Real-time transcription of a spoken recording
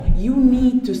you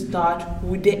need to start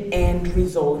with the end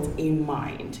result in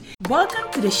mind.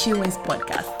 Welcome to the She Wins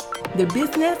podcast, the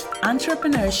business,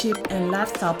 entrepreneurship, and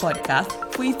lifestyle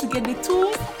podcast for you to get the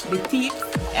tools, the tips,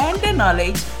 and the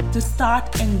knowledge to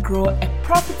start and grow a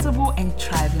profitable and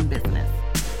thriving business.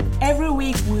 Every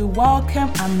week, we welcome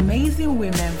amazing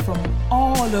women from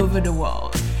all over the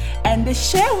world, and they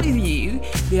share with you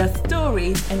their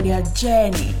stories and their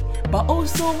journey, but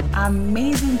also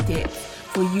amazing tips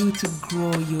for you to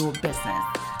grow your business.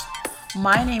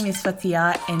 My name is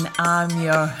Fatia and I'm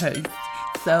your host.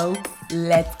 So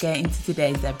let's get into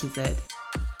today's episode.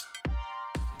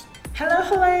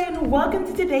 Hello, and welcome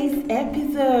to today's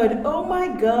episode. Oh my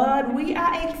God, we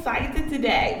are excited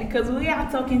today because we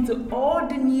are talking to all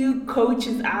the new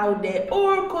coaches out there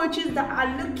or coaches that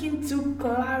are looking to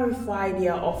clarify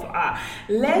their offer.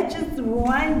 Let's just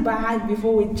rewind back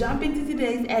before we jump into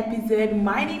today's episode.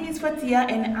 My name is Fatia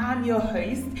and I'm your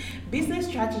host, business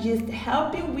strategist,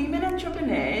 helping women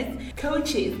entrepreneurs,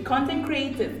 coaches, content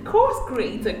creators, course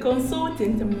creators,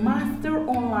 consultants, master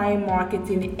online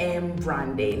marketing and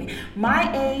branding.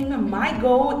 My aim, my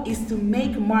goal is to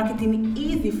make marketing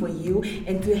easy for you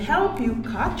and to help you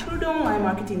cut through the online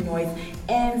marketing noise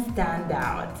and stand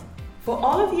out. For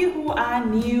all of you who are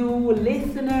new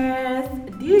listeners,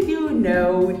 did you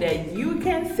know that you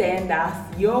can send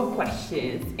us your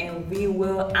questions and we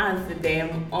will answer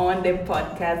them on the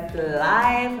podcast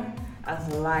live as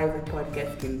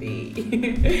podcast can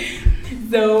be.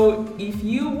 So if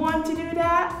you want to do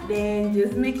that, then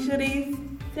just make sure to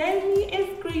send me a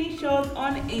screenshot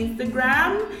on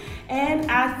Instagram and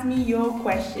ask me your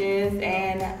questions.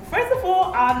 And first of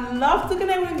all, I'd love to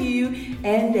connect with you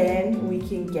and then we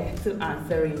can get to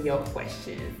answering your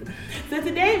questions. So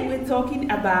today we're talking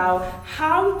about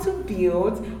how to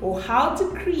build or how to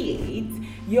create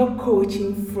your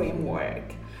coaching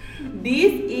framework.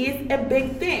 This is a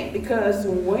big thing because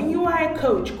when you are a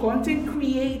coach, content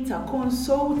creator,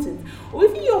 consultant, or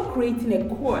if you're creating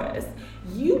a course,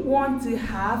 you want to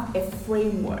have a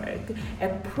framework, a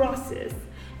process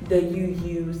that you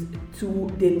use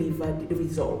to deliver the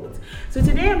results. So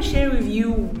today I'm sharing with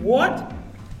you what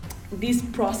this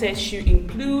process should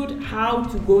include, how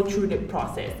to go through the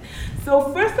process.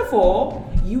 So first of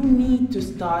all, you need to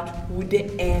start with the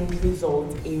end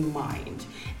result in mind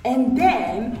and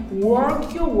then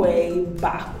work your way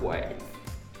backwards.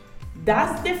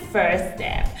 That's the first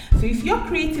step. So if you're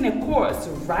creating a course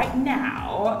right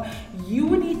now,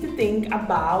 you need to think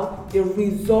about the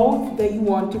results that you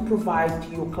want to provide to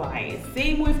your clients.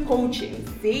 Same with coaching,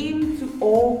 same to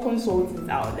all consultants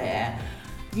out there.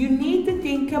 You need to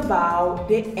think about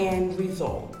the end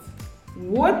result.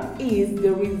 What is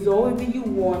the result that you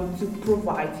want to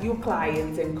provide to your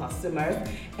clients and customers?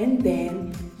 And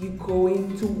then you're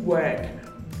going to work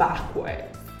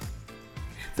backwards.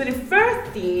 So the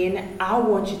first thing I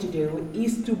want you to do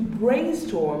is to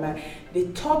brainstorm the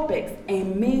topics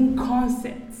and main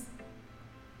concepts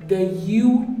that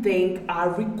you think are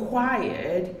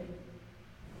required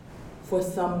for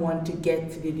someone to get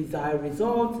to the desired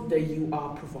results that you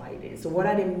are providing. So what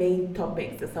are the main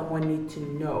topics that someone needs to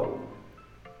know,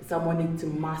 that someone needs to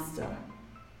master,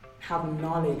 have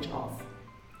knowledge of?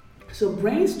 So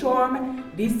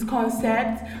brainstorm these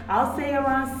concepts. I'll say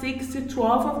around 6 to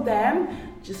 12 of them.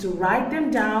 Just write them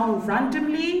down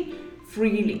randomly,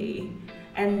 freely.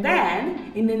 And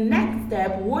then in the next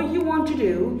step, what you want to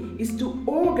do is to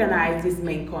organize these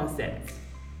main concepts.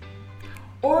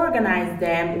 Organize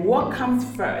them. What comes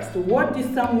first? What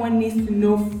does someone needs to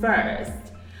know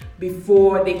first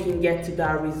before they can get to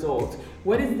that result?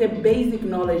 What is the basic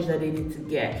knowledge that they need to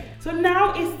get? So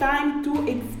now it's time to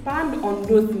expand on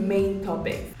those main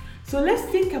topics. So let's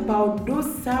think about those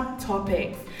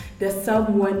subtopics that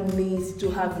someone needs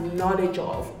to have knowledge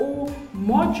of, or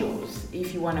modules,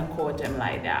 if you want to call them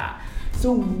like that.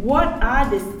 So what are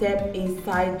the steps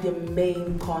inside the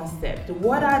main concept?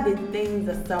 What are the things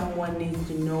that someone needs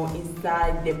to know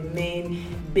inside the main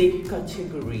big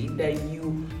category that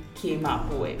you came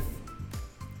up with?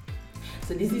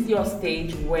 So this is your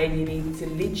stage where you need to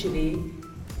literally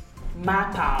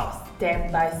map out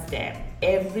step by step,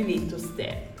 every little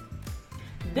step.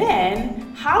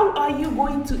 Then, how are you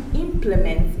going to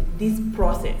implement this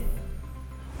process?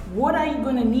 What are you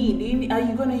going to need? Are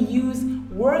you going to use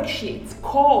worksheets,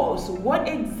 calls? What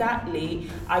exactly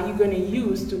are you going to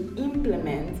use to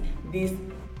implement these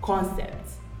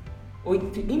concepts or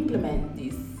to implement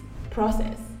this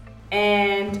process?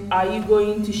 And are you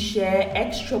going to share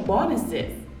extra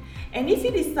bonuses? And if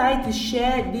you decide to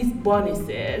share these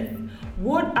bonuses,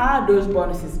 what are those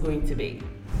bonuses going to be?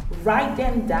 Write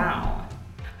them down.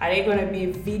 Are they going to be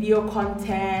video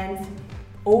content,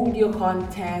 audio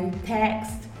content,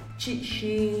 text, cheat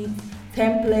sheets,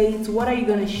 templates. What are you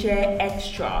going to share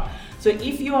extra? So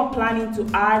if you are planning to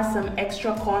add some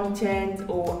extra content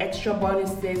or extra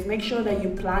bonuses, make sure that you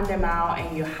plan them out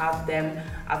and you have them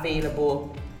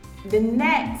available. The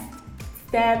next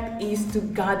step is to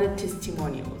gather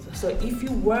testimonials. So if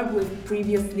you work with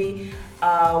previously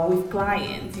with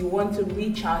clients, you want to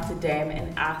reach out to them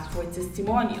and ask for a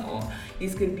testimonial.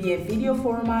 This could be a video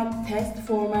format, text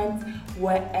format,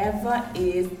 wherever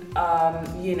is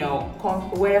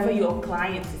wherever your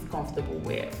client is comfortable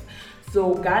with.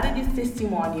 So gather these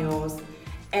testimonials,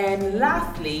 and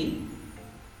lastly,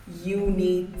 you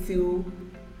need to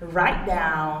write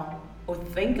down or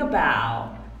think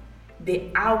about the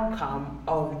outcome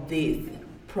of this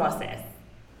process.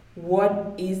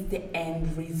 What is the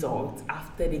end result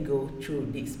after they go through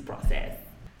this process?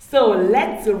 So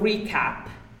let's recap.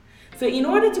 So in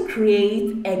order to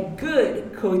create a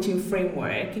good coaching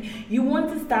framework, you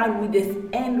want to start with this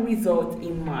end result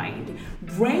in mind.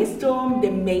 Brainstorm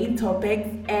the main topics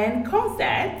and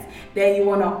concepts. Then you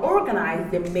want to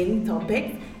organize the main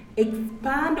topics.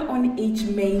 Expand on each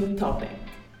main topic.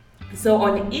 So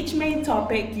on each main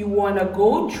topic, you want to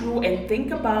go through and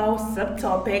think about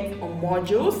subtopics or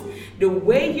modules, the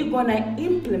way you're going to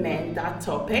implement that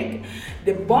topic,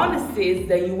 the bonuses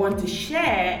that you want to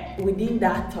share within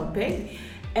that topic,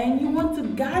 and you want to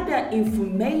gather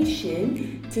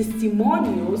information,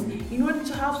 testimonials, in order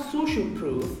to have social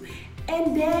proof.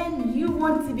 And then you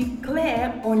want to be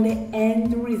clear on the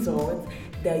end result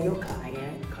that your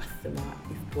customer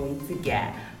is going to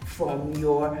get from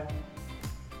your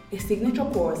signature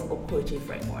course or coaching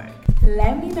framework.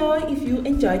 Let me know if you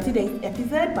enjoyed today's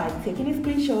episode by taking a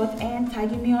screenshot and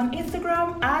tagging me on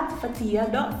Instagram at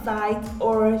fatia.site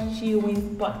or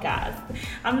SheWins Podcast.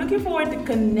 I'm looking forward to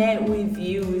connect with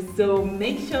you, so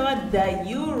make sure that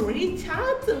you reach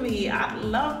out to me. I'd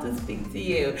love to speak to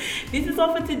you. This is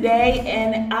all for today,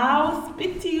 and I'll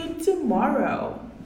speak to you tomorrow.